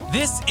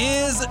This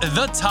is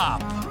The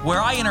Top, where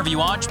I interview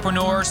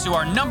entrepreneurs who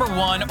are number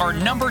one or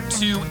number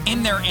two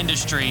in their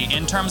industry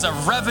in terms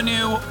of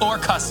revenue or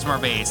customer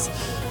base.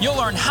 You'll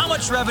learn how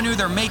much revenue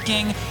they're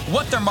making,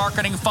 what their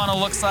marketing funnel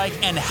looks like,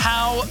 and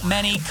how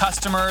many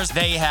customers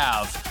they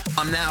have.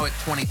 I'm now at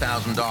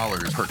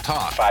 $20,000 per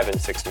talk. 5 and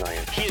 6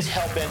 million. He is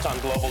hell-bent on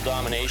global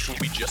domination.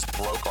 We just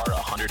broke our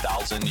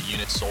 100,000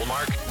 units sold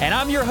mark. And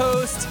I'm your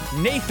host,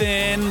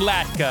 Nathan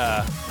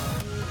Latka.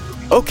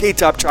 Okay,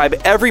 Top Tribe,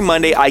 every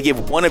Monday I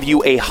give one of you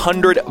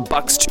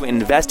 $100 to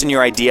invest in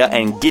your idea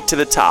and get to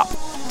the top.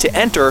 To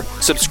enter,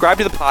 subscribe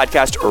to the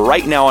podcast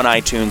right now on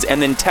iTunes and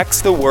then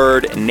text the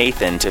word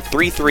Nathan to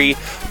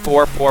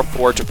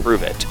 33444 to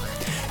prove it.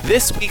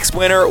 This week's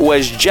winner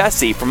was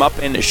Jesse from up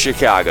in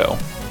Chicago.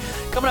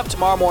 Coming up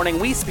tomorrow morning,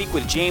 we speak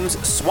with James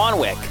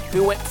Swanwick,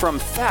 who went from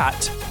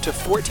fat to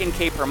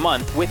 $14K per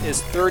month with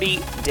his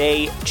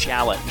 30-day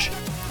challenge.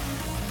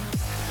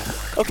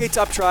 Okay,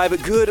 Top Tribe,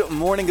 good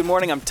morning.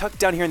 I'm tucked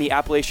down here in the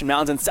Appalachian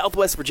Mountains in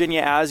Southwest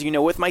Virginia, as you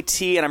know, with my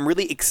tea, and I'm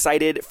really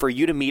excited for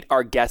you to meet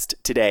our guest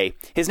today.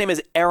 His name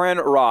is Aaron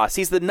Ross.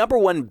 He's the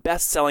 #1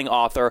 best-selling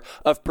author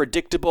of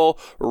Predictable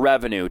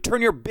Revenue.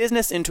 Turn your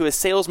business into a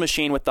sales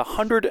machine with the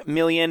 $100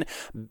 million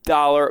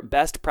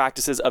best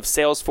practices of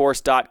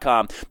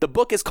Salesforce.com. The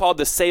book is called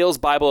The Sales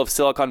Bible of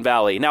Silicon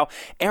Valley. Now,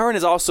 Aaron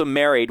is also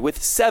married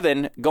with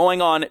 7,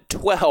 going on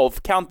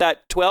 12, count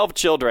that, 12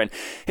 children.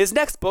 His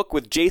next book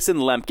with Jason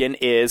Lemkin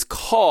is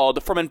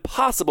called From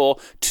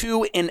Impossible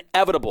to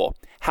Inevitable: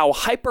 How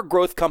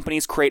Hyper-Growth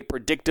Companies Create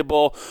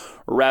Predictable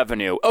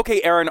Revenue.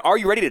 Okay, Aaron, are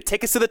you ready to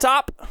take us to the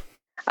top?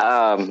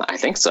 I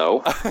think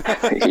so.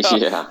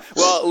 Yeah.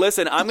 Well,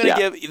 listen, I'm going to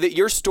give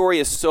your story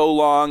is so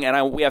long,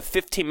 and we have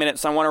 15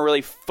 minutes, so I want to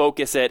really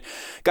focus it.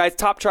 Guys,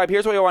 Top Tribe,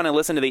 here's what I want to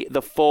listen to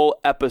the full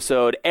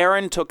episode.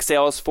 Aaron took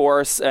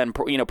Salesforce and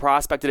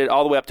prospected it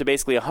all the way up to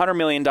basically $100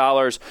 million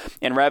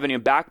in revenue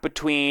back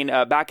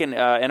in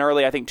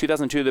early, I think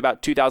 2002 to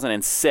about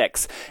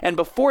 2006. And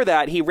before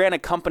that, he ran a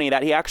company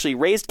that he actually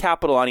raised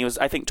capital on. He was,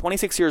 I think,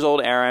 26 years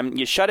old. Aaron,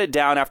 you shut it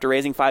down after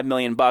raising $5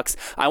 million.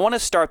 I want to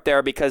start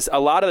there because a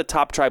lot of the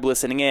Top Tribe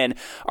listening in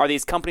are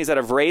these companies that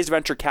have raised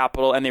venture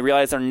capital and they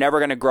realize they're never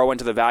going to grow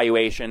into the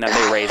valuation that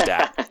they raised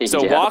at.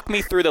 So walk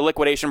me through the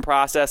liquidation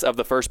process of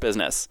the first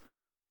business.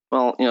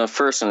 Well,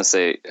 first I'm going to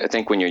say, I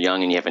think when you're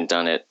young and you haven't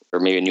done it, or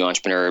maybe a new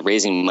entrepreneur,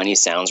 raising money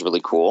sounds really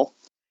cool.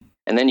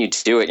 And then you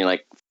do it and you're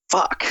like,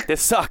 fuck.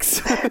 This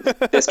sucks.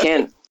 But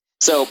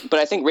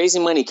I think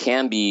raising money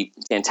can be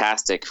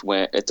fantastic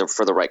for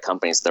the right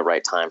companies, at the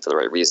right time, for the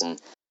right reason.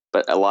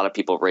 But a lot of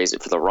people raise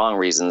it for the wrong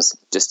reasons,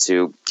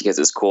 because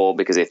it's cool,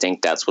 because they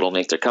think that's what will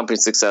make their company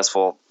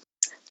successful.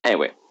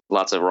 Anyway,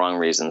 lots of wrong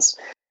reasons.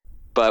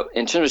 But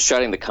in terms of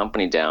shutting the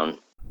company down,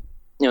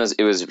 it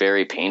was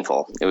very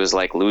painful. It was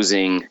like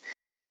losing,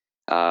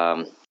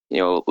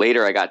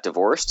 later I got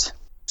divorced.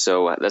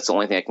 So that's the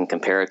only thing I can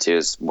compare it to,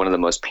 is one of the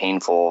most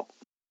painful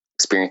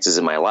experiences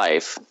in my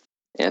life.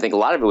 And I think a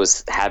lot of it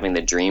was having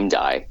the dream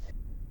die.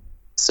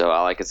 So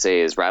all I could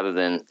say is, rather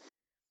than,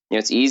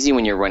 it's easy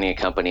when you're running a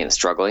company and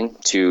struggling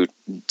to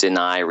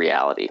deny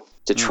reality,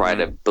 to try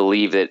to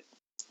believe that,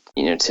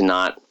 to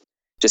not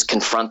just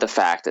confront the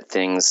fact that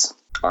things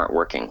aren't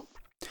working.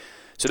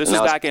 So this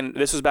was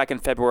back in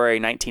February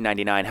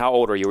 1999. How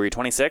old were you? Were you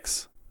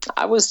 26?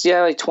 I was,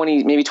 like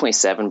 20, maybe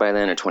 27 by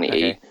then, or 28.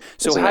 Okay.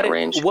 So in that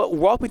range.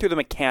 Walk me through the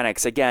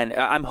mechanics. Again,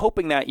 I'm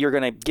hoping that you're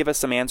going to give us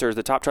some answers.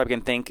 The Top Tribe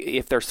can think,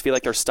 if they feel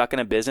like they're stuck in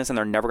a business and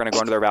they're never going to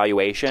grow into their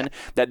valuation,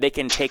 that they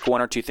can take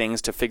one or two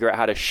things to figure out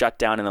how to shut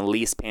down in the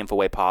least painful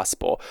way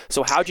possible.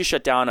 So how'd you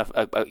shut down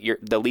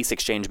the lease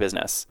exchange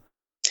business?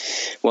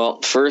 Well,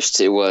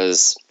 first it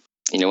was,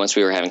 once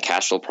we were having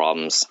cash flow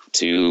problems,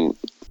 to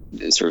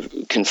sort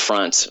of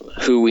confront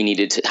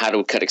how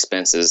to cut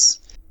expenses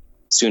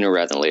sooner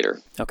rather than later.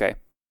 Okay.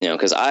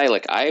 Because I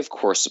of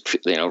course,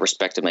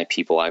 respected my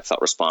people. I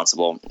felt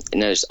responsible,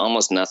 and there's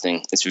almost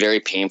nothing. It's very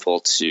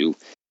painful to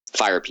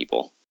fire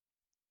people,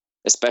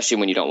 especially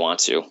when you don't want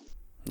to.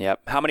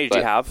 Yep. How many did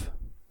you have?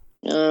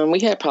 We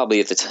had probably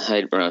at the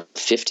time around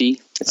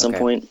 50 at some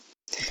point.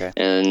 Okay.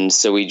 And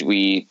so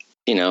we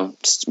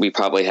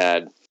probably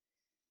had,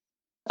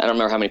 I don't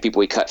remember how many people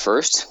we cut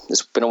first.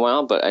 It's been a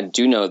while, but I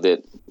do know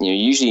that,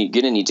 usually you're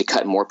going to need to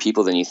cut more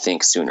people than you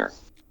think sooner.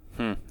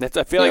 I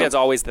feel like that's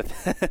always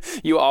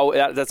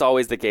that's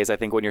always the case, I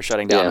think, when you're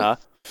shutting down, huh?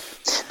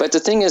 But the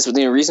thing is,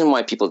 the reason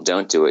why people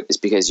don't do it is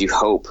because you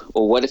hope,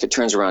 well, what if it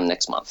turns around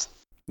next month?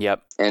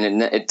 Yep.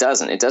 And it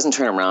doesn't. It doesn't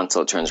turn around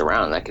until it turns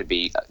around. That could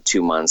be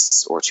 2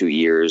 months or 2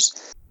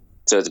 years.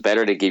 So it's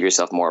better to give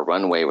yourself more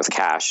runway with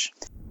cash.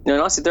 And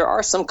honestly, there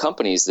are some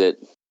companies that,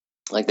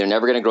 they're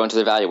never going to grow into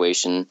their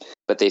valuation,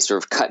 but they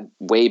sort of cut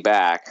way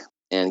back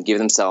and give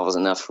themselves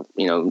enough,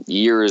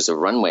 years of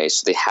runway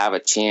so they have a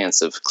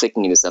chance of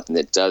clicking into something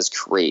that does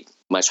create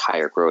much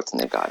higher growth than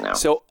they've got now.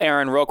 So,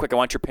 Aaron, real quick, I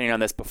want your opinion on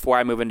this before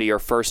I move into your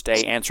first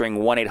day answering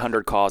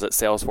 1-800 calls at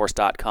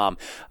Salesforce.com.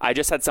 I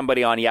just had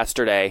somebody on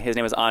yesterday. His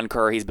name is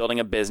Ankur. He's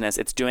building a business.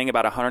 It's doing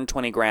about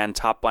 $120,000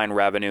 top line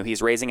revenue.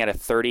 He's raising at a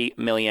 $30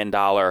 million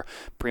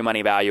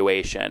pre-money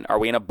valuation. Are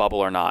we in a bubble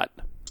or not?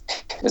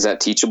 Is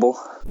that teachable?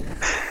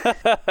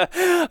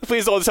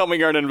 Please don't tell me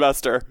you're an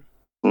investor.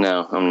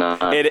 No, I'm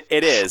not. It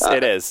is.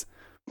 It is.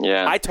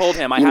 Yeah. I told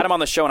him, I had him on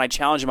the show and I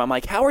challenged him. I'm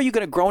like, how are you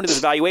going to grow into this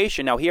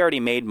valuation? Now, he already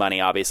made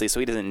money, obviously, so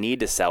he doesn't need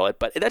to sell it.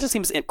 But that just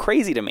seems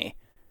crazy to me.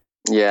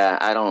 Yeah,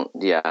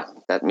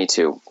 me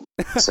too.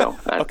 So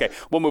okay,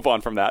 we'll move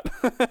on from that.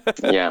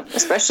 Yeah,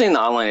 especially in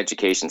the online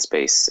education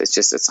space.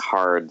 It's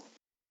hard.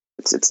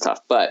 It's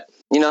tough. But,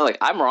 like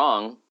I'm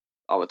wrong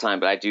all the time,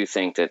 but I do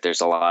think that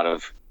there's a lot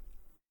of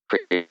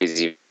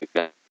crazy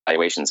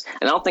valuations.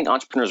 And I don't think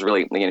entrepreneurs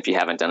really, again, if you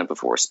haven't done it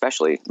before,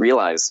 especially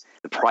realize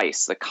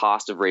the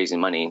cost of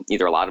raising money,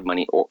 either a lot of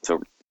money or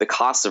so the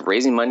cost of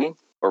raising money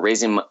or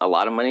raising a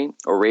lot of money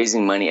or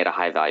raising money at a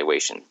high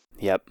valuation.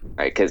 Yep.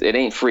 Right. Because it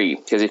ain't free.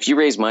 Because if you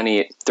raise money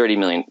at $30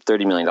 million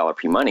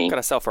pre-money, got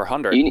to sell for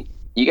 100. You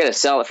got to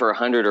sell it for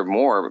 100 or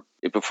more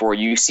before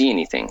you see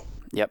anything.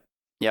 Yep.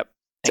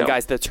 And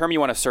guys, the term you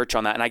want to search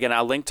on that, and again,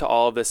 I'll link to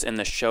all of this in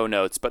the show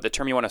notes, but the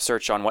term you want to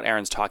search on what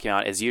Aaron's talking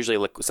about is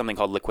usually something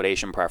called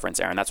liquidation preference.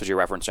 Aaron, that's what you're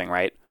referencing,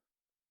 right?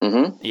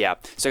 Mm-hmm. Yeah.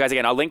 So guys,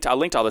 again, I'll link to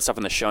all this stuff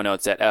in the show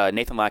notes at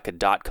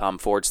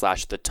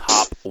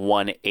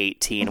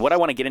nathanlatka.com/the-top118. What I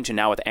want to get into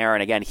now with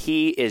Aaron, again,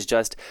 he is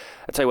just,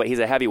 I'll tell you what, he's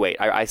a heavyweight.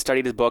 I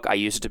studied his book. I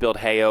used it to build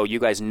Heyo. You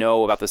guys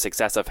know about the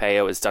success of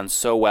Heyo. It's done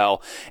so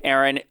well.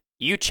 Aaron,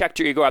 you checked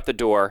your ego out the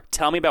door.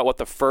 Tell me about what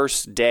the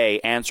first day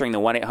answering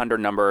the 1-800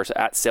 numbers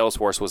at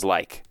Salesforce was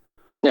like.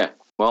 Yeah.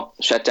 Well,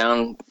 shut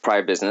down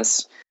prior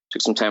business,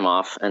 took some time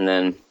off, and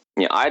then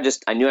I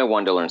knew I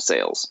wanted to learn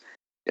sales.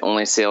 The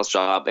only sales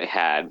job I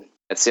had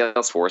at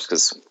Salesforce,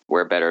 because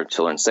we're better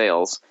to learn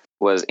sales,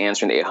 was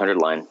answering the 800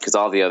 line, because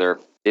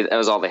that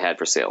was all they had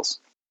for sales.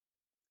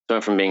 So I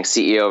went from being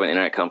CEO of an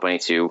internet company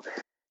to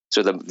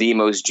sort of the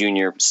most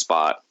junior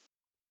spot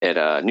at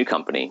a new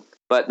company.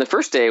 But the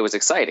first day was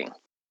exciting.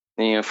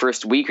 And,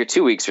 first week or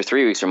 2 weeks or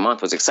 3 weeks or a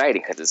month was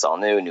exciting because it's all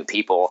new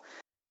people.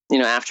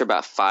 After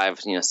about 5,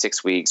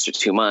 6 weeks or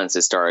 2 months,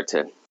 it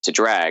started to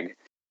drag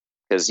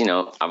because,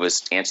 I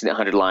was answering the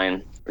 100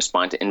 line,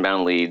 respond to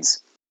inbound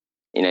leads.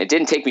 It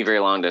didn't take me very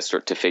long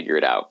to figure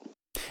it out.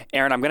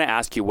 Aaron, I'm going to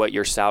ask you what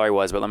your salary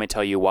was, but let me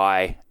tell you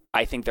why.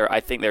 I think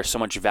there's so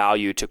much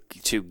value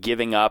to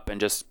giving up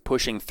and just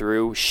pushing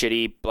through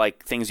shitty,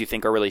 like things you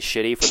think are really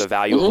shitty for the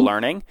value of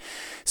learning.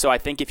 So I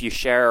think if you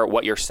share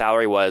what your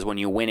salary was when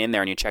you went in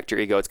there and you checked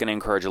your ego, it's going to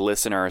encourage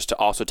listeners to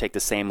also take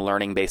the same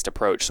learning-based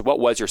approach. So what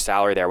was your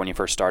salary there when you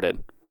first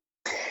started?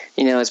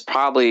 It's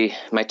probably,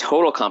 my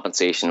total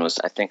compensation was,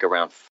 I think,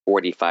 around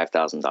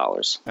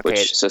 $45,000,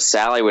 okay. So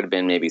salary would have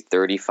been maybe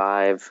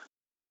 35.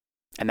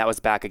 And that was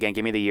back again.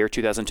 Give me the year,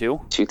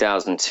 2002?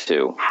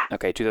 2002.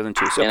 Okay,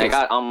 2002. So, I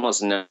got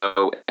almost no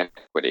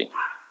equity.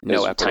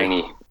 No equity.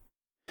 Tiny.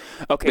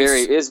 Okay.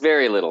 It's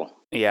very little.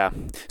 Yeah.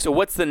 So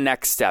what's the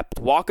next step?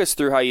 Walk us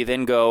through how you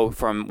then go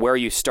from where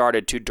you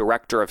started to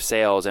director of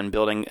sales and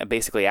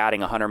basically adding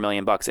 $100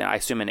 million, and I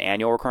assume an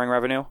annual recurring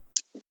revenue?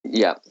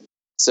 Yeah.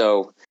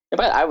 So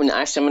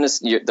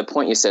the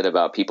point you said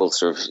about people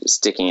sort of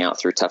sticking out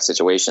through tough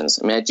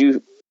situations. I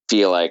do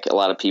feel like a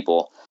lot of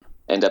people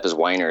end up as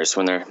whiners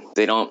when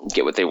they don't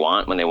get what they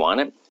want when they want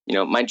it.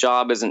 My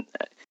job isn't,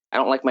 I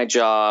don't like my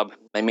job.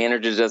 My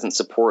manager doesn't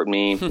support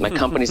me. My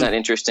company's not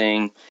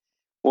interesting.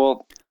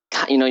 Well,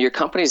 your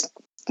company's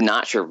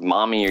not your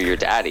mommy or your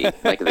daddy.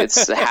 Like,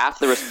 it's half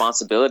the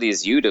responsibility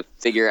is you to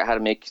figure out how to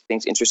make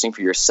things interesting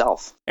for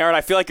yourself. Aaron,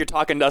 I feel like you're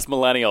talking to us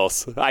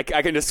millennials. I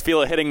can just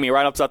feel it hitting me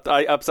right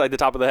upside the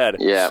top of the head.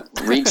 Yeah.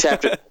 Read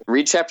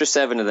chapter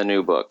 7 of the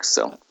new book.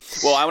 So,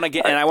 well, we'll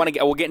get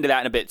into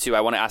that in a bit too.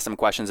 I want to ask some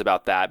questions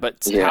about that.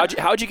 But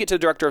how'd you get to the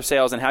director of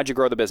sales, and how'd you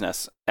grow the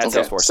business at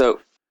Salesforce? So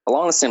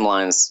along the same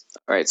lines,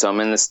 all right. So I'm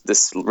in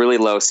this really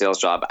low sales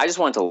job. I just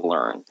wanted to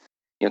learn,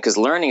 because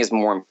learning is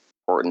more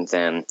important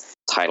than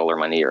title or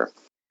money, or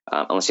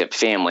unless you have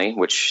family,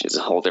 which is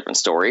a whole different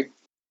story.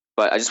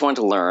 But I just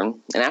wanted to learn.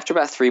 And after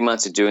about 3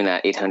 months of doing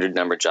that 800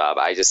 number job,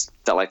 I just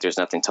felt like there's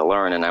nothing to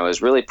learn. And I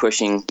was really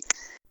pushing.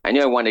 I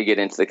knew I wanted to get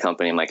into the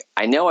company. I'm like,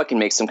 I know I can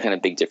make some kind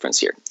of big difference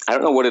here. I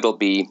don't know what it'll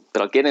be,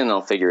 but I'll get in and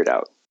I'll figure it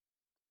out.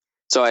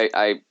 So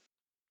I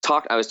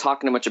was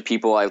talking to a bunch of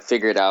people. I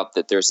figured out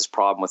that there's this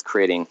problem with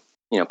creating,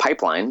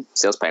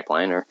 sales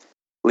pipeline or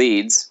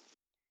leads.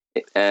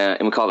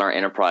 And we call it our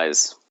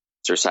enterprise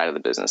side of the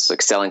business,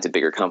 like selling to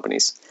bigger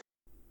companies.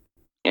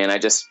 And I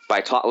just,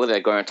 literally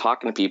going and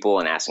talking to people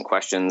and asking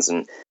questions,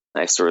 and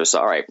I sort of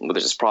saw, all right, well,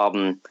 there's this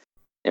problem,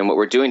 and what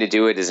we're doing to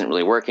do it isn't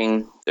really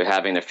working. They're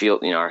having a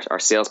field, our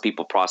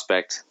salespeople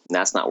prospect, and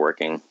that's not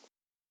working.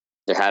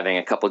 They're having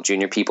a couple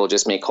junior people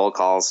just make cold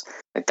calls,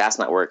 like that's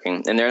not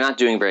working, and they're not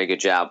doing a very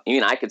good job.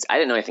 I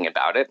didn't know anything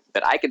about it,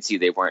 but I could see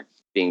they weren't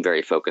being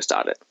very focused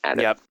on it.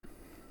 Yep.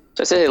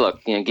 So I said, hey,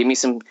 look, give me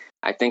some.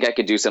 I think I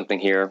could do something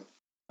here.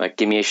 Like,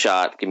 give me a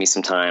shot, give me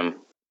some time.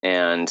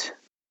 And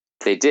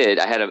they did.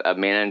 I had a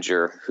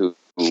manager who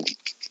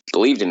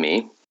believed in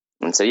me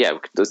and said, yeah,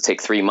 let's take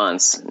 3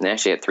 months. And they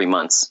actually had 3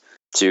 months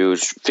to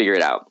figure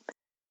it out.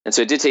 And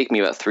so it did take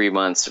me about 3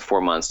 months to 4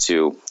 months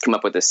to come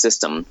up with a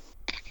system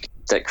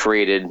that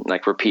created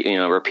like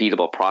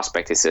repeatable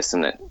prospecting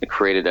system that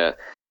created a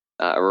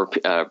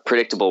a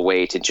predictable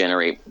way to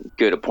generate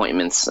good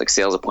appointments, like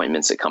sales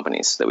appointments at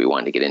companies that we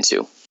wanted to get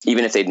into,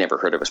 even if they'd never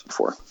heard of us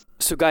before.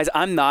 So guys,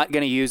 I'm not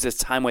going to use this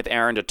time with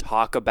Aaron to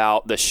talk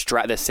about the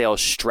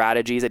sales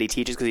strategies that he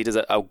teaches, because he does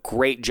a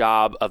great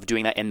job of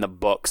doing that in the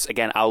books.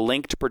 Again, I'll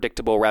link to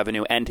Predictable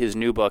Revenue and his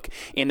new book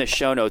in the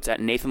show notes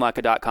at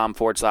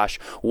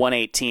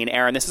nathanlatka.com/118.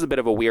 Aaron, this is a bit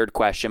of a weird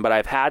question, but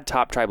I've had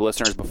Top Tribe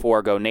listeners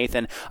before go,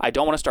 Nathan, I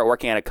don't want to start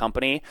working at a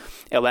company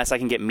unless I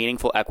can get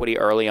meaningful equity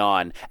early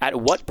on.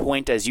 At what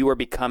point, as you were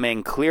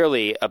becoming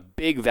clearly a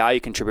big value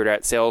contributor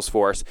at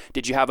Salesforce,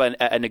 did you have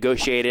a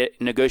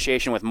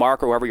negotiation with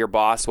Mark or whoever your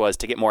boss was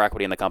to get more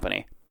equity in the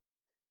company?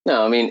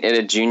 No, I mean, at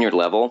a junior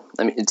level,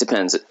 I mean, it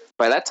depends.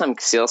 By that time,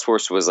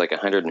 Salesforce was like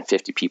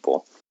 150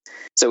 people.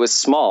 So it was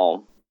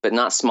small, but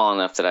not small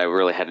enough that I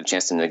really had a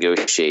chance to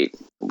negotiate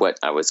what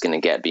I was going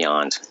to get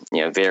beyond,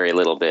 very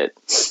little bit.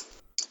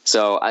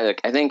 So I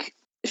think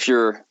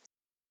there's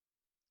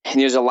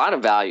a lot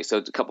of value. So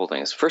a couple of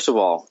things. First of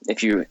all,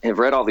 if you have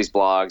read all these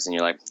blogs and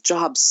you're like,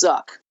 jobs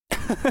suck,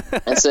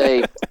 and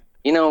say,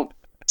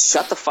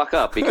 shut the fuck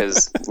up,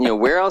 because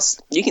where else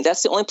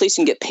that's the only place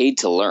you can get paid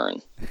to learn.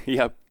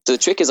 Yep. So the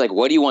trick is like,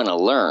 what do you want to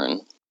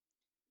learn?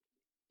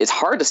 It's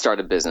hard to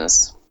start a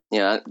business.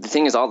 The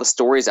thing is, all the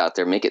stories out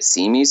there make it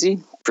seem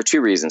easy for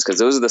two reasons, because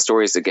those are the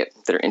stories that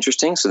are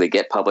interesting, so they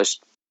get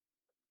published,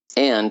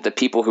 and the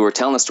people who are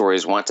telling the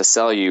stories want to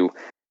sell you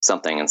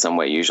something in some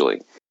way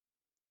usually.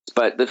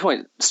 But the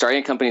point,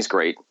 starting a company is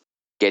great.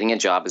 Getting a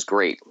job is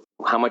great.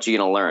 How much are you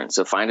going to learn?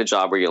 So find a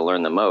job where you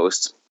learn the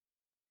most.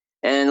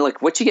 And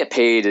what you get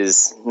paid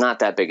is not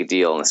that big a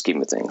deal in the scheme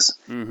of things,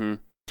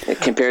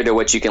 compared to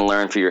what you can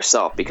learn for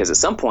yourself. Because at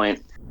some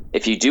point,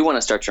 if you do want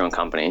to start your own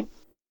company,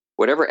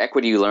 whatever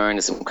equity you learn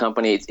in some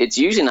company, it's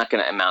usually not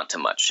going to amount to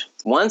much.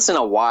 Once in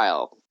a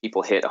while,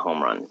 people hit a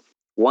home run.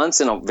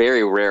 Once in a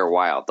very rare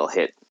while, they'll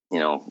hit,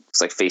 it's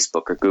like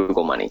Facebook or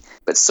Google money,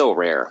 but so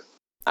rare.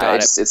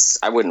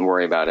 I wouldn't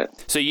worry about it.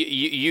 So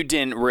you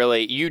didn't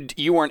really,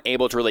 you weren't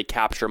able to really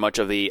capture much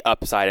of the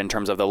upside in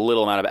terms of the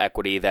little amount of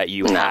equity that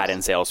you had in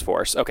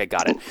Salesforce. Okay,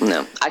 got it.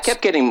 No, I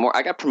kept getting more.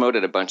 I got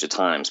promoted a bunch of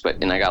times,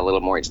 and I got a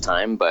little more each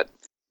time. But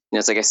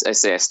it's like I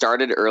say, I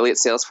started early at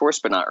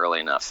Salesforce, but not early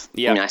enough.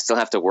 Yeah, I still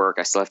have to work.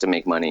 I still have to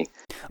make money.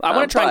 I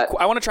want to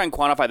try and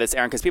quantify this,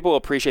 Aaron, because people will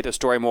appreciate the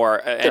story more.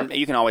 And sure.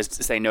 You can always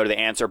say no to the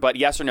answer, but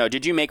yes or no,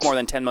 did you make more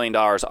than $10 million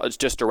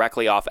just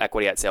directly off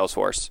equity at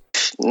Salesforce?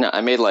 No,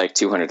 I made like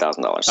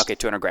 $200,000. Okay,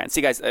 $200,000.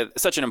 See, guys,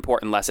 such an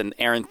important lesson.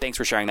 Aaron, thanks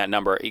for sharing that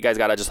number. You guys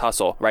got to just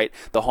hustle, right?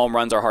 The home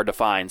runs are hard to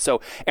find.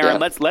 So, Aaron,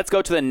 let's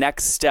go to the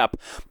next step.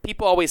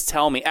 People always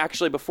tell me,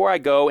 actually, before I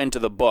go into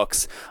the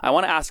books, I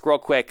want to ask real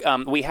quick.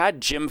 We had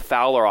Jim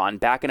Fowler on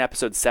back in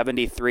episode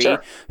 73,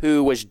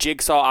 who was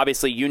Jigsaw.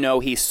 Obviously,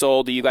 he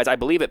sold to you guys, I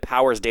believe, at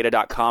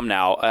powersdata.com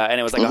now, and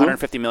it was like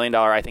 $150 million,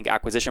 I think,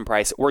 acquisition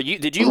price.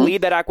 Did you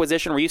lead that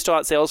acquisition? Were you still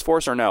at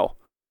Salesforce or no?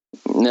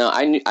 No,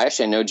 I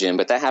know Jim,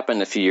 but that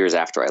happened a few years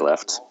after I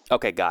left.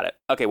 Okay, got it.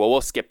 Okay, well,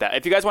 we'll skip that.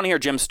 If you guys want to hear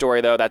Jim's story,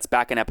 though, that's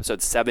back in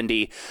episode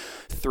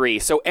 73.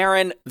 So,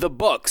 Aaron, the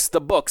books.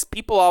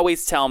 People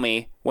always tell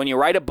me when you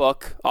write a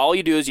book, all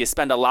you do is you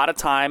spend a lot of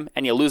time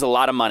and you lose a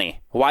lot of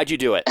money. Why'd you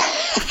do it?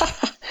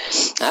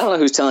 I don't know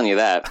who's telling you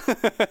that.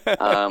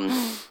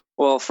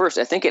 Well, first,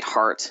 I think at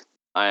heart,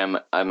 I'm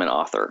an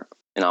author.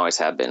 And always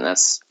have been.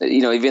 That's,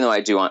 even though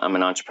I'm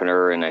an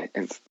entrepreneur and I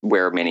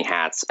wear many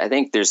hats, I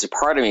think there's a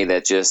part of me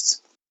that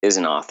just is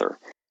an author.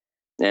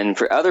 And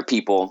for other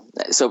people,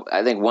 so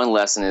I think one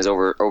lesson is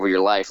over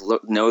your life,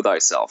 know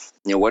thyself.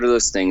 What are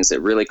those things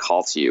that really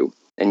call to you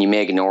and you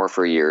may ignore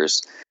for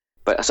years?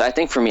 But so I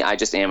think for me, I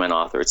just am an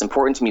author. It's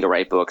important to me to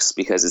write books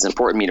because it's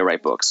important to me to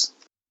write books.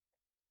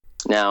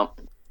 Now,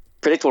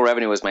 Predictable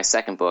Revenue was my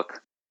second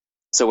book.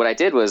 So what I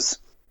did was,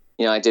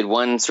 I did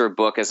one sort of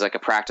book as like a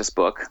practice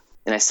book.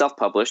 And I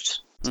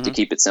self-published to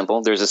keep it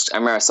simple. I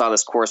remember I saw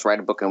this course,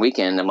 Write a Book in a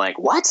Weekend. And I'm like,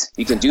 what?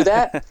 You can do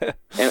that?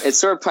 And it's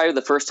sort of probably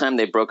the first time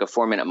they broke a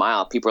 4-minute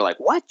mile. People were like,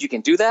 what? You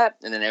can do that?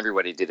 And then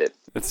everybody did it.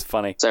 It's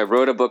funny. So I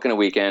wrote a book in a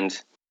weekend.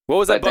 What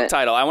was that book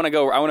title? I want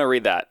to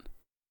read that.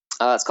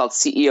 It's called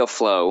CEO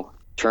Flow.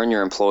 Turn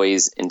your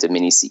employees into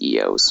mini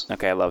CEOs.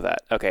 Okay, I love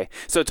that. Okay.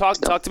 So talk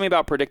to me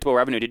about Predictable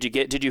Revenue.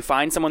 Did you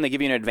find someone that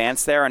give you an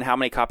advance there, and how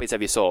many copies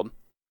have you sold?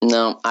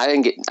 No, I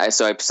didn't get.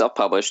 So I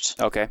self-published.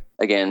 Okay.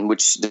 Again,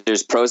 which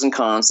there's pros and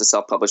cons to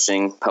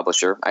self-publishing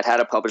publisher. I'd had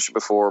a publisher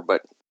before,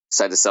 but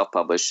decided to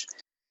self-publish.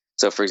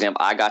 So, for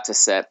example, I got to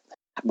set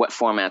what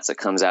formats it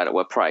comes out at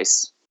what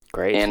price.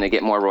 Great. And to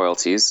get more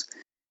royalties.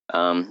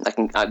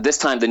 This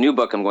time the new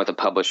book I'm going with a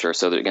publisher.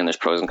 So again, there's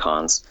pros and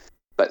cons.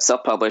 But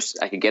self-published,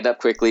 I could get up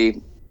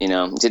quickly.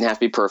 It didn't have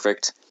to be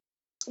perfect.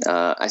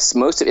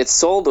 It's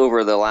sold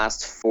over the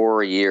last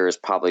 4 years,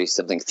 probably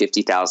something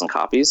 50,000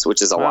 copies,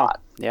 which is a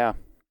lot. Yeah.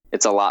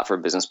 It's a lot for a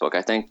business book.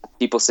 I think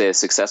people say a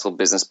successful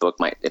business book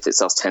if it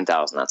sells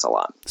 10,000, that's a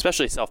lot.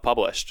 Especially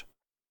self-published.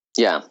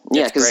 Yeah,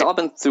 because it's all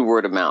been through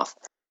word of mouth.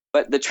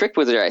 But the trick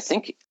with it, I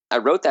think I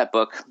wrote that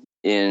book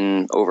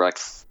in over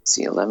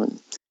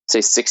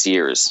 6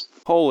 years.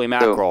 Holy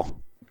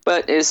mackerel.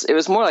 But it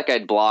was more like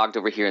I'd blogged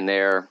over here and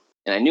there.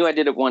 and I knew I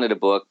wanted a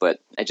book, but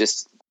I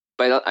just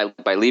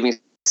by leaving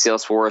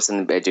Salesforce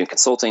and by doing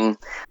consulting,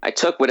 I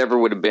took whatever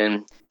would have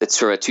been the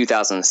sort of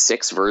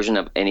 2006 version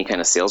of any kind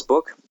of sales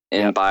book,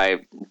 and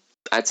by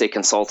I'd say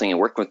consulting and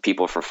working with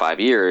people for 5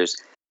 years,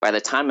 by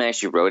the time I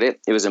actually wrote it,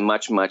 it was a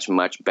much, much,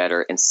 much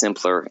better and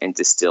simpler and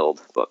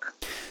distilled book.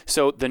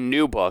 So the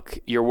new book,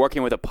 you're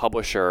working with a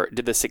publisher.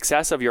 Did the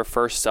success of your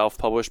first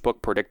self-published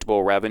book,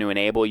 Predictable Revenue,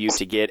 enable you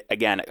to get,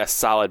 again, a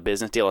solid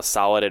business deal, a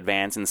solid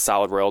advance, and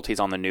solid royalties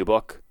on the new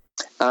book?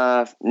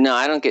 No,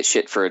 I don't get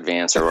shit for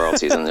advance or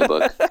royalties on the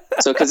book.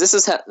 So, because this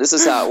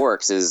is how it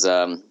works. Is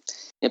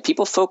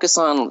people focus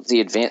on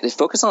the advance. They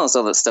focus on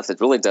all that stuff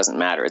that really doesn't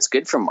matter. It's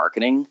good for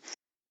marketing,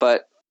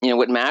 but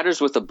what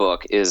matters with the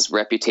book is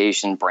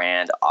reputation,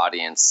 brand,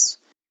 audience.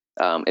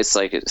 It's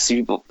like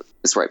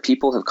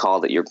people have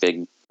called it your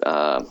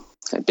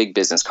big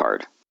business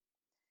card.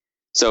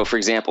 So, for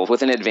example,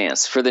 with an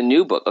advance for the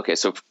new book, okay,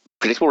 so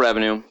Predictable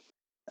Revenue.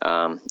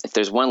 If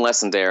there's one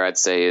lesson there, I'd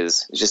say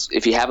is just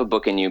if you have a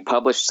book and you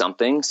publish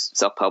something,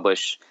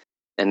 self-publish,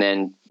 and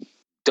then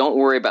don't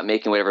worry about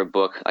making whatever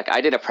book. Like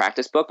I did a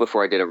practice book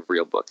before I did a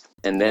real book,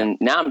 and then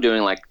now I'm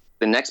doing like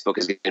the next book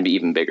is going to be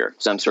even bigger.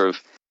 So I'm sort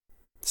of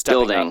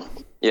building.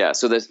 Yeah.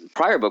 So the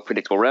prior book,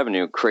 Predictable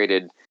Revenue,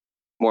 created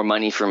more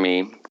money for me,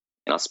 and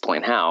I'll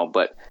explain how,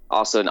 but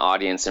also an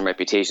audience and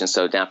reputation.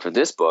 So now for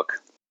this book,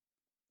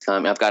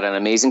 I've got an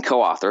amazing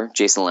co-author,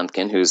 Jason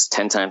Lemkin, who's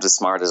 10 times as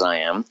smart as I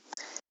am.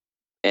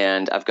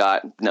 And I've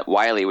got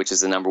Wiley, which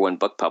is the #1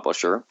 book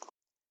publisher.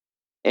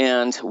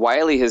 And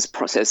Wiley has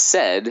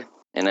said,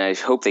 and I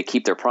hope they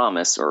keep their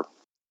promise,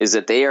 is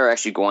that they are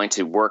actually going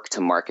to work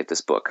to market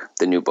this book,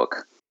 the new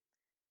book.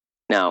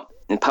 Now,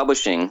 in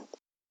publishing,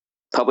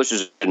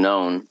 publishers are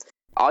known.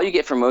 All you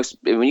get from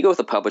when you go with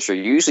a publisher,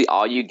 usually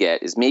all you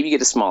get is maybe you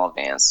get a small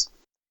advance.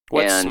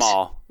 What's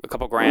small? A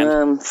couple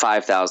grand?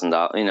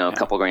 $5,000, a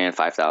couple grand,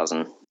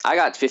 5,000. I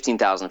got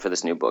 15,000 for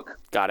this new book.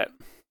 Got it.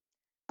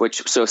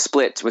 So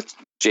split with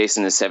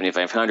Jason is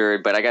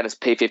 7,500, but I got to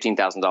pay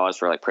 $15,000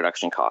 for like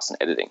production costs and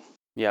editing.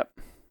 Yep.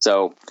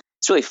 So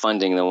it's really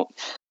funding though.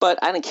 But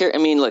I don't care. I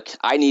mean, look,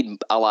 I need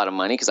a lot of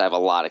money because I have a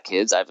lot of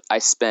kids. I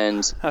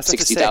spend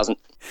 60,000.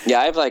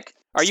 Yeah, I have like.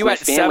 Are you at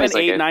 7,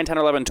 8, 9, 10,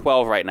 11,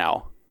 12 right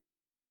now?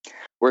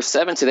 We're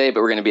 7 today,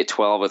 but we're going to be at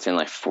 12 within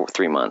like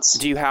 3 months.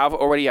 Do you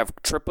already have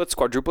triplets,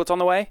 quadruplets on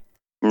the way?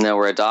 No,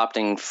 we're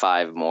adopting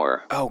 5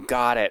 more. Oh,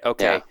 got it.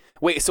 Okay. Yeah.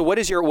 Wait, so what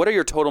are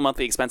your total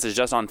monthly expenses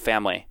just on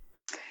family?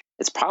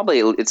 It's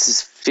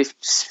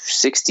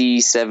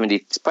 60, 70,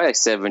 it's probably like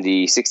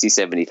 60,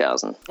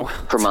 70,000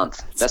 per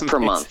month. That's per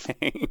month.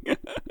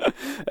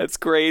 That's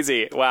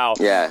crazy. Wow.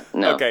 Yeah.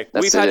 No. Okay.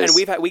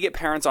 We get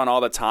parents on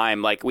all the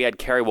time. Like we had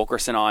Carrie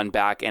Wilkerson on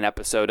back in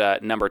episode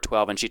number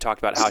 12, and she talked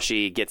about how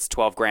she gets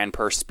 $12,000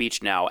 per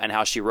speech now, and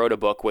how she wrote a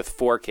book with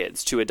 4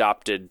 kids, 2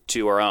 adopted,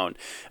 2 her own.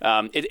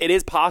 It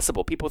is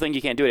possible. People think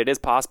you can't do it. It is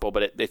possible,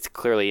 but it's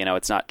clearly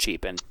it's not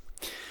cheap. And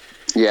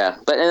yeah,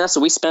 and that's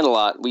what we spend a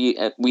lot. We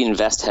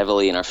invest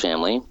heavily in our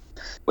family,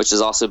 which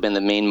has also been the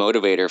main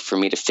motivator for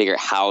me to figure out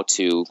how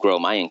to grow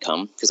my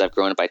income, because I've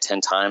grown it by 10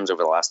 times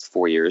over the last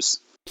 4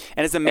 years.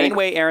 And is the main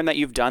way, Aaron, that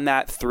you've done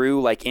that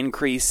through like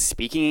increased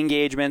speaking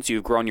engagements?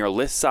 You've grown your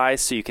list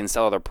size so you can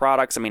sell other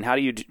products. I mean,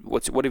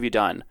 what have you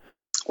done?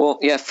 Well,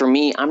 yeah, for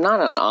me, I'm not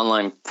an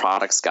online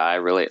products guy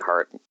really at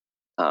heart.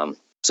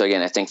 So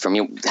again, I think for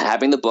me,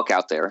 having the book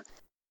out there,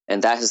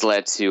 and that has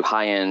led to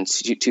high-end,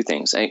 2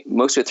 things.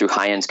 Most of it through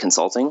high-end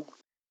consulting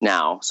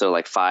now. So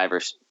like 5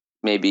 or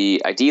maybe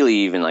ideally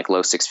even like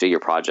low 6-figure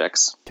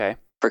projects. Okay.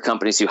 For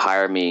companies who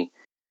hire me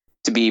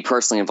to be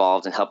personally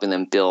involved in helping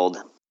them build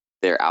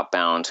their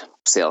outbound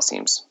sales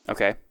teams.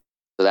 Okay.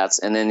 So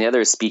and then the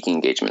other is speaking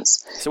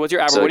engagements. So what's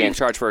your average? What do you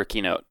charge for a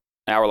keynote?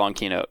 An hour-long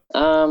keynote?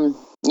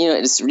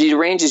 The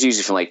range is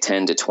usually from like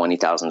 $10,000 to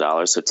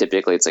 $20,000. So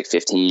typically it's like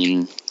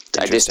 15.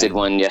 I just did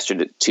one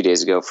 2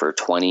 days ago for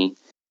 20.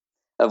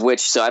 Of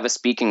which, so I have a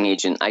speaking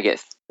agent. I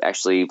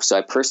personally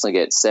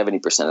get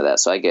 70% of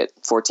that. So I get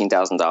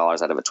 $14,000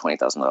 out of a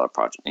 $20,000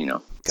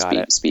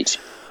 project. Speech.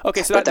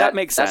 Okay, so that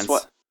makes sense.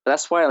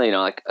 That's why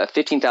like a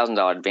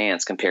 $15,000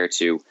 advance compared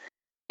to,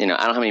 I don't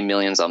know how many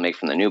millions I'll make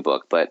from the new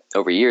book, but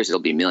over years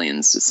it'll be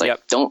millions. It's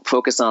like Don't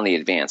focus on the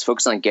advance.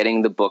 Focus on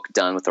getting the book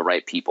done with the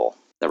right people.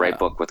 The right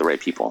book with the right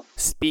people.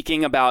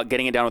 Speaking about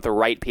getting it done with the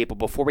right people,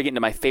 before we get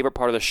into my favorite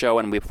part of the show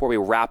and before we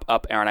wrap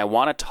up, Aaron, I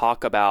want to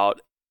talk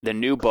about the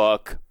new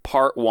book,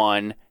 Part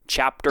 1,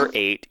 Chapter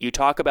 8. You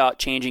talk about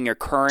changing your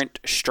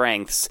current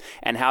strengths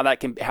and how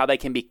they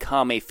can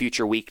become a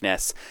future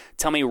weakness.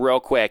 Tell me real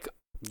quick,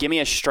 give me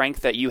a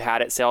strength that you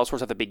had at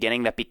Salesforce at the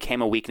beginning that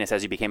became a weakness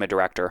as you became a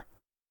director.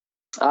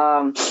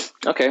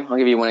 Okay, I'll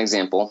give you one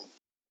example.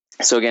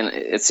 So again,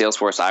 at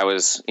Salesforce, I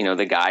was,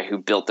 the guy who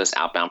built this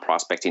outbound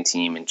prospecting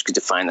team and could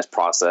define this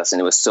process.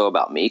 And it was so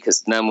about me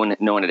because no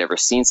one had ever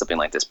seen something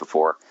like this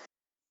before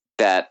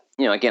that,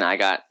 again, I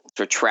got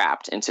sort of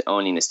trapped into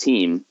owning this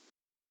team.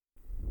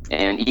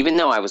 And even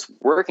though I was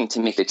working to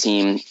make the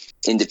team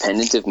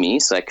independent of me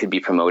so I could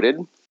be promoted,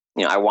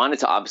 I wanted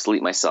to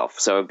obsolete myself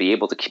so I would be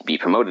able to be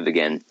promoted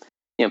again.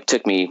 It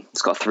took me,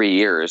 it's called 3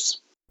 years.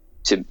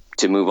 to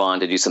move on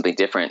to do something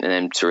different, and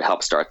then to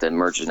help start the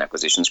mergers and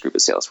acquisitions group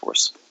at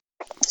Salesforce.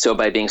 So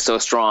by being so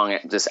strong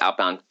at this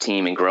outbound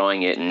team and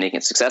growing it and making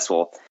it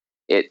successful,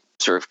 it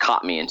sort of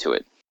caught me into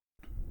it.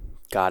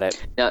 Got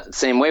it. Now,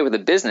 same way with a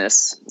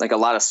business, like a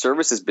lot of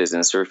services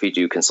business, or if you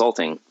do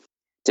consulting,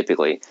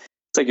 typically,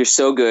 it's like you're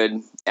so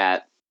good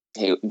at,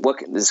 hey,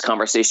 this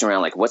conversation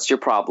around like, what's your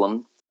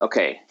problem?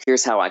 Okay,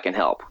 here's how I can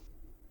help.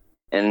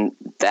 And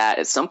that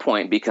at some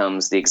point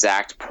becomes the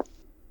exact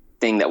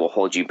thing that will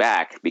hold you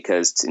back,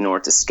 because in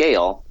order to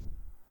scale,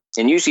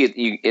 and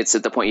usually it's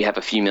at the point you have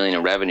a few million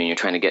in revenue and you're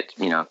trying to get,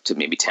 to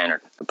maybe 10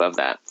 or above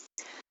that.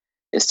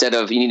 Instead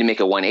of, you need to make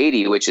a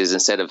 180, which is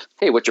instead of,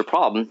 hey, what's your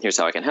problem? Here's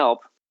how I can help.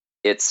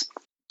 It's,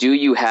 do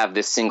you have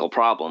this single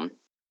problem?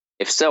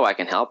 If so, I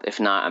can help. If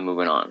not, I'm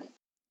moving on.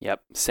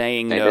 Yep.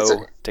 Saying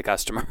no to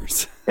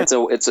customers. It's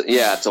sort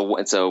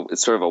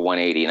of a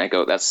 180. And I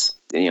go, that's,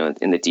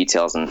 in the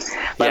details. And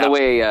by the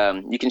way,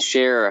 you can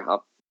share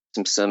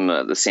some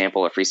the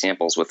sample or free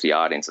samples with the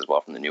audience as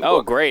well from the new book.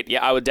 Oh, great.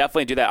 Yeah, I would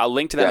definitely do that. I'll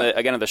link to them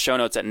again in the show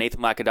notes at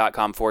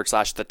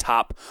nathanlatka.com/the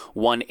top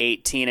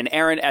 118. And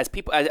Aaron,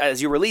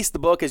 as you release the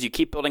book, as you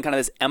keep building kind of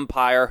this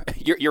empire,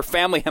 your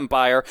family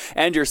empire,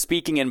 and your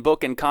speaking and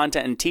book and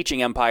content and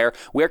teaching empire,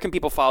 where can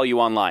people follow you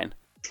online?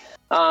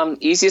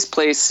 Easiest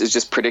place is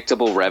just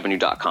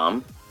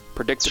predictablerevenue.com.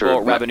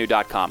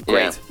 Predictablerevenue.com.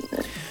 Great.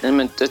 Yeah. And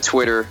the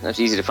Twitter, that's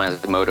easy to find,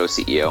 the Moto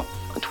CEO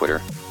on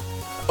Twitter.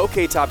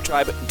 Okay, Top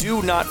Tribe,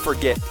 do not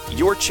forget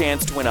your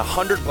chance to win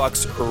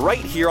 $100 right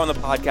here on the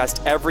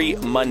podcast every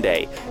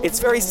Monday. It's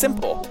very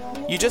simple.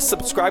 You just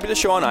subscribe to the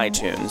show on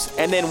iTunes,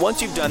 and then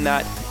once you've done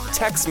that,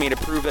 text me to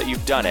prove that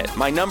you've done it.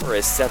 My number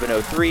is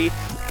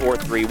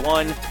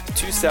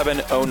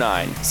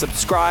 703-431-2709.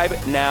 Subscribe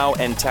now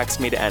and text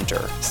me to enter.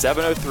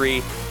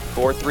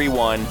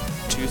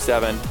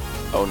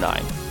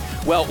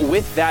 703-431-2709. Well,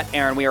 with that,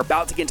 Aaron, we are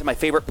about to get into my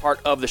favorite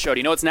part of the show. Do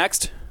you know what's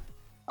next?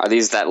 Are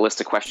these that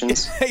list of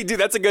questions? Hey, dude,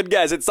 that's a good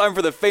guess. It's time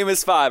for the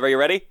famous five. Are you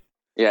ready?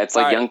 Yeah, it's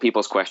like young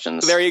people's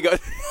questions. There you go.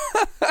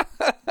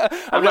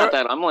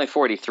 I'm only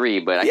 43,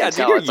 but I can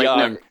tell you're it's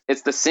young. Like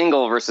it's the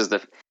single versus the.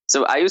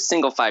 So I was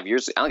single 5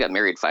 years. I only got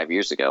married 5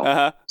 years ago.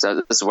 Uh-huh. So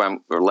this is where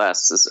I'm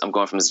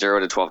going from 0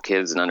 to 12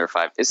 kids and under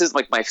 5. This is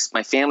like my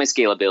family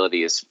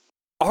scalability is.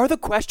 Are the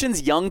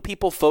questions young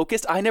people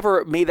focused? I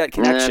never made that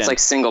connection. It's like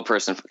single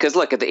person. Because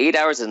look, at the 8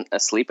 hours of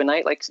sleep a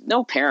night, like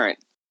no parent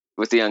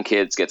with the young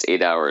kids gets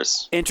 8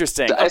 hours.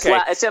 Interesting. So okay.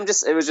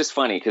 It was just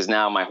funny because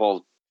now my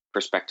whole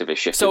perspective is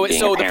shifted. So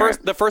being a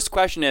parent. the first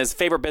question is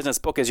favorite business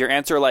book. Is your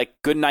answer like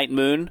Goodnight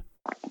Moon?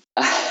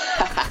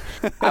 I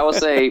will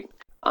say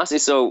honestly.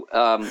 So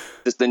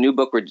the new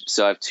book.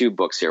 So I have two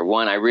books here.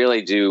 One, I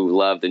really do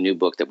love the new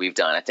book that we've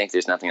done. I think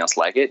there's nothing else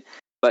like it.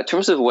 But in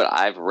terms of what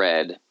I've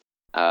read,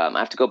 I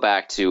have to go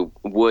back to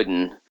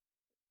Wooden,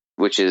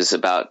 which is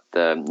about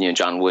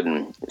John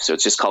Wooden. So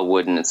it's just called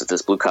Wooden. It's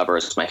this blue cover.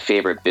 It's my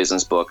favorite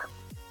business book,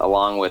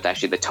 along with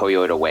actually The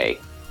Toyota Way.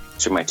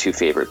 These are my two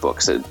favorite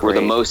books that were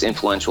the most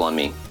influential on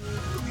me.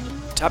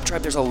 Top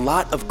Tribe, there's a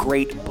lot of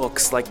great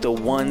books like the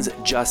ones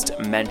just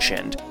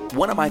mentioned.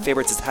 One of my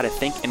favorites is How to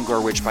Think and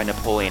Grow Rich by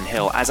Napoleon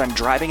Hill. As I'm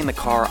driving in the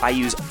car, I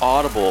use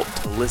Audible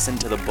to listen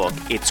to the book.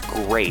 It's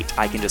great.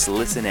 I can just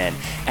listen in.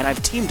 And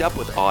I've teamed up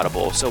with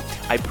Audible, so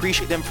I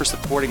appreciate them for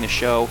supporting the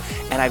show.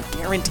 And I've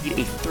guaranteed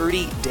a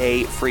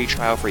 30-day free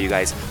trial for you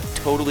guys,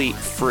 totally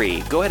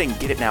free. Go ahead and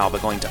get it now by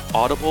going to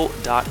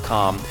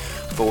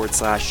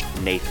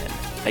audible.com/Nathan.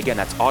 Again,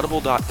 that's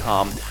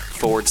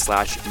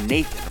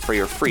audible.com/Nathan for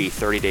your free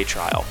 30-day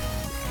trial.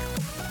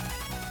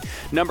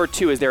 Number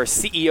 2, is there a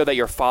CEO that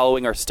you're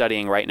following or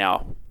studying right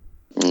now?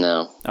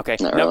 No. Okay.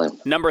 Not really.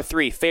 Number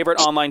 3,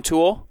 favorite online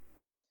tool?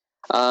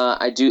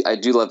 I do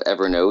love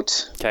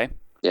Evernote. Okay.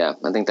 Yeah,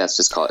 I think that's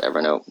just called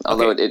Evernote.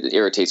 Although it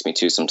irritates me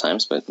too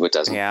sometimes, but it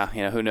doesn't. Yeah,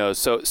 who knows?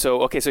 So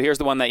here's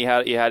the one that you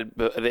had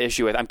the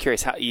issue with. I'm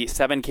curious,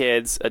 7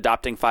 kids,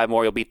 adopting 5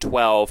 more, you'll be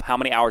 12. How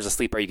many hours of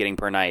sleep are you getting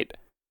per night?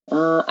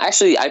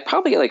 Actually, I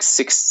probably get like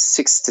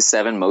 6 to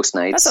 7 most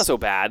nights. That's not so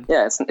bad.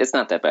 Yeah, it's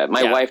not that bad.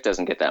 My wife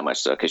doesn't get that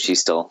much though, because she's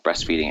still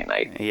breastfeeding at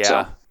night.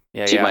 Yeah,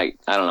 so she might.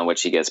 I don't know what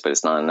she gets, but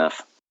it's not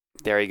enough.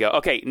 There you go.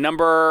 Okay,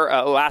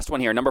 last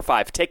one here. Number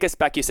 5. Take us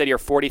back. You said you're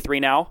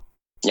 43 now.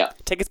 Yeah.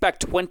 Take us back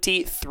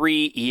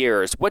 23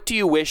 years. What do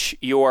you wish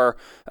your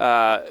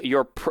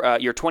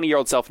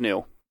 20-year-old self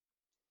knew?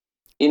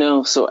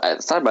 So I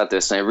thought about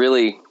this, and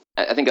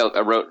I think I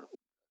wrote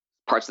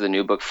parts of the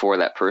new book for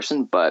that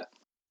person, but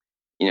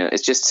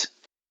it's just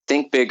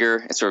think bigger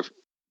and sort of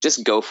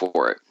just go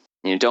for it.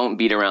 Don't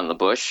beat around the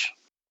bush.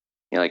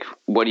 Like,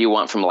 what do you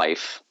want from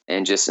life?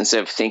 And just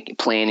instead of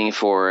planning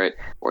for it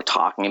or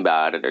talking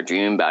about it or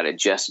dreaming about it,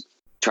 just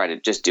try to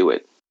just do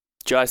it.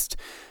 Just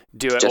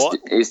do it.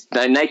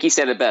 Nike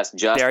said it best.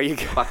 Just there you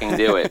go. Fucking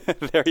do it.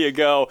 There you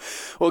go.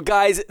 Well,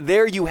 guys,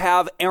 there you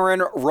have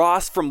Aaron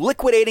Ross, from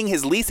liquidating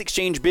his lease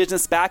exchange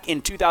business back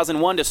in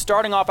 2001 to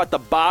starting off at the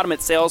bottom at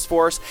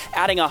Salesforce,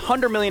 adding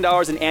 $100 million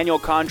in annual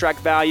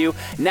contract value.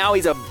 Now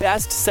he's a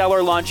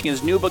bestseller, launching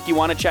his new book. You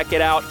want to check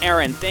it out.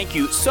 Aaron, thank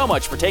you so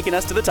much for taking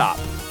us to the top.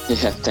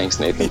 Yeah, thanks,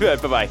 Nathan. You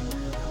bet. Bye-bye.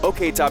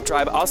 Okay, Top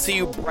Tribe, I'll see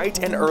you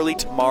bright and early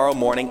tomorrow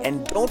morning.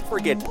 And don't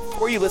forget,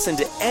 before you listen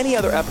to any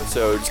other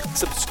episodes,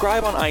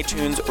 subscribe on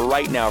iTunes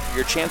right now for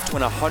your chance to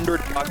win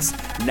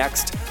 $100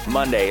 next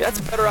Monday.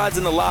 That's better odds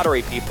than the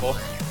lottery, people.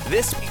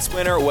 This week's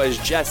winner was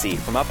Jesse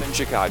from up in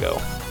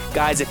Chicago.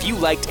 Guys, if you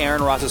liked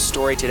Aaron Ross's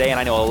story today, and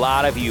I know a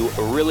lot of you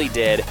really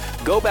did,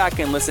 go back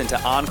and listen to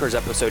Ankur's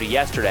episode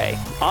yesterday.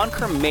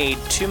 Ankur made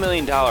 $2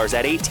 million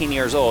at 18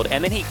 years old,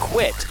 and then he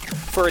quit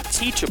for a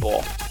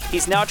Teachable.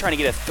 He's now trying to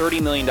get a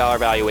 $30 million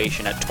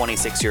valuation at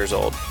 26 years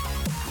old.